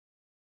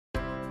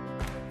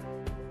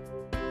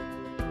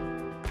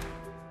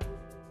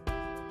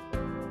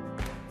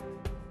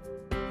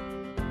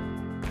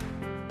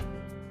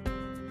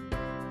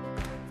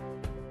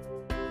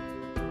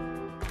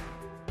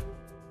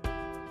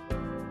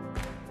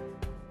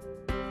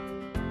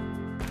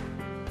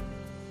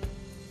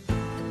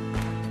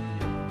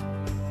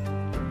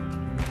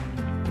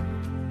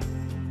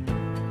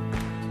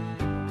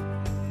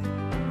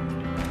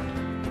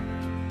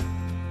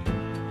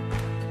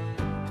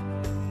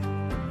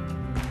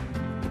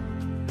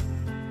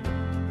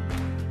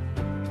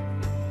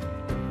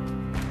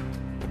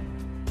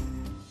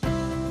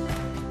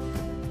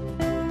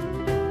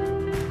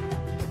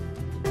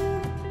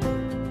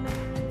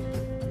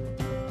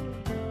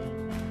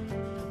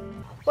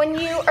When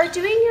you are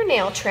doing your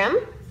nail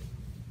trim,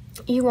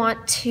 you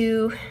want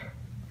to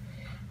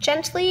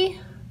gently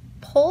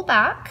pull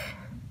back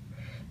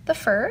the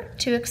fur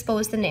to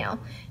expose the nail.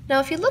 Now,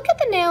 if you look at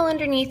the nail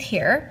underneath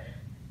here,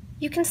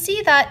 you can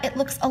see that it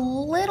looks a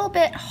little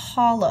bit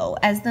hollow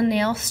as the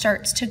nail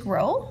starts to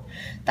grow.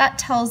 That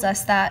tells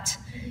us that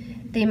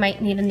they might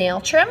need a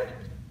nail trim.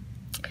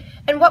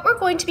 And what we're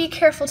going to be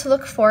careful to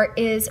look for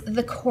is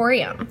the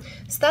corium.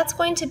 So that's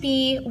going to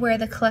be where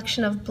the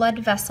collection of blood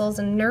vessels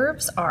and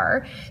nerves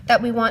are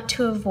that we want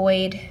to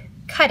avoid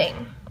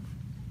cutting.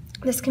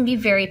 This can be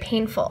very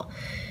painful.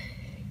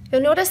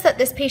 You'll notice that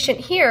this patient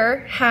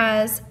here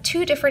has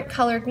two different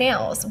colored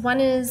nails.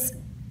 One is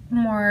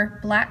more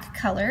black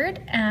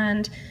colored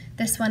and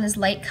this one is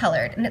light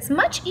colored. And it's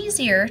much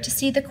easier to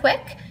see the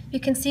quick. You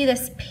can see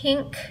this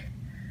pink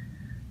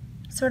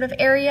sort of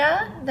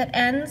area that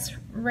ends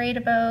right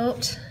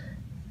about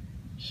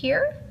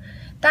here.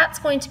 That's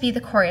going to be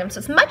the corium. So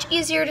it's much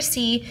easier to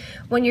see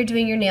when you're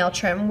doing your nail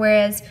trim,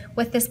 whereas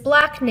with this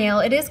black nail,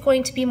 it is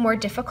going to be more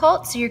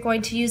difficult, so you're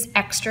going to use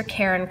extra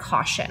care and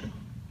caution.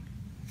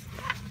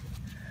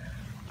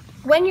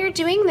 When you're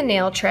doing the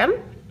nail trim,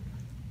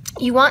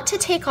 you want to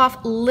take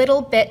off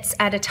little bits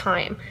at a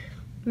time,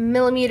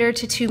 1 to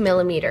 2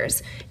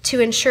 millimeters, to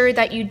ensure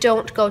that you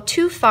don't go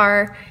too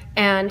far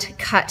and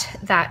cut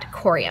that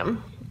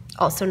corium,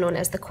 also known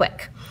as the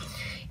quick.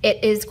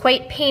 It is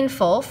quite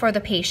painful for the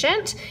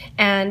patient,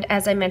 and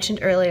as I mentioned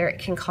earlier, it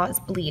can cause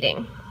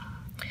bleeding.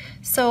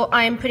 So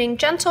I'm putting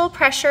gentle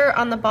pressure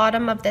on the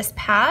bottom of this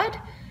pad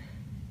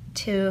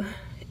to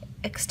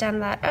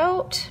extend that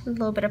out, a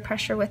little bit of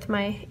pressure with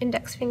my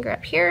index finger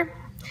up here.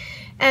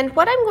 And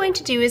what I'm going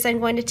to do is I'm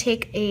going to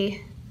take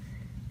a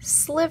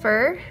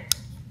sliver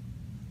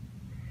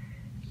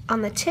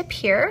on the tip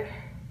here,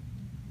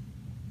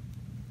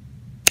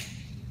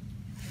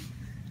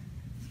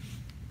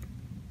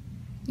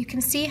 you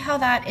can see how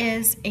that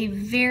is a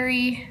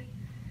very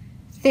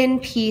thin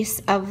piece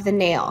of the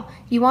nail.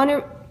 You want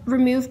to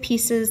remove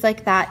pieces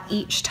like that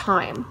each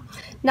time.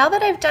 Now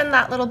that I've done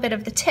that little bit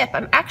of the tip,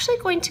 I'm actually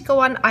going to go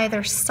on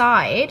either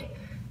side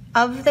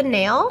of the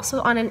nail,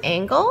 so on an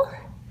angle,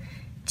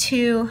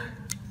 to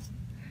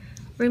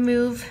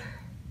remove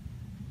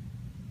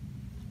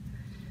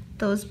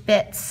those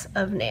bits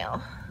of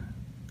nail.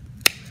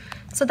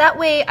 So that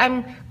way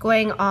I'm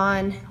going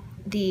on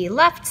the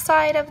left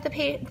side of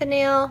the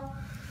nail,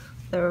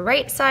 the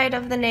right side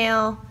of the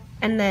nail,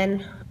 and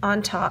then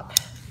on top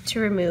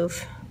to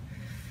remove.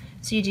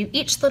 So you do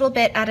each little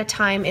bit at a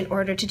time in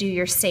order to do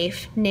your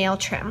safe nail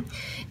trim.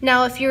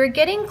 Now, if you're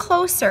getting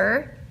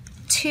closer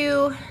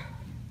to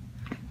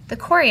the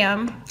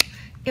corium,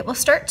 it will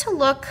start to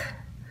look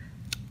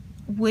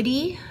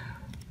woody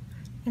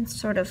and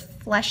sort of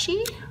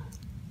fleshy.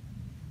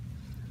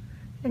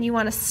 And you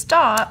want to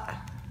stop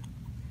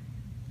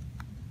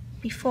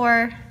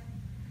before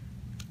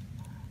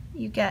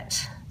you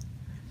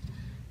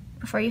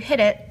hit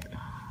it.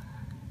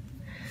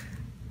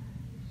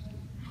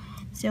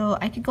 So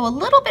I could go a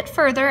little bit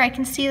further. I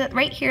can see that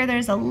right here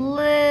there's a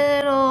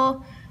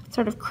little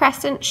sort of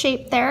crescent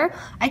shape there.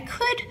 I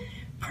could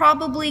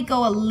probably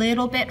go a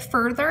little bit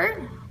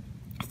further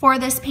for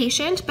this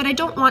patient, but I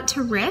don't want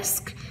to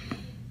risk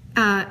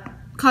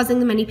causing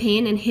them any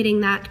pain and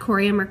hitting that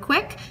corium or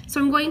quick. So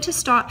I'm going to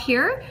stop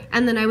here,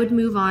 and then I would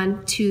move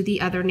on to the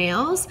other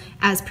nails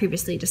as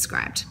previously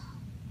described.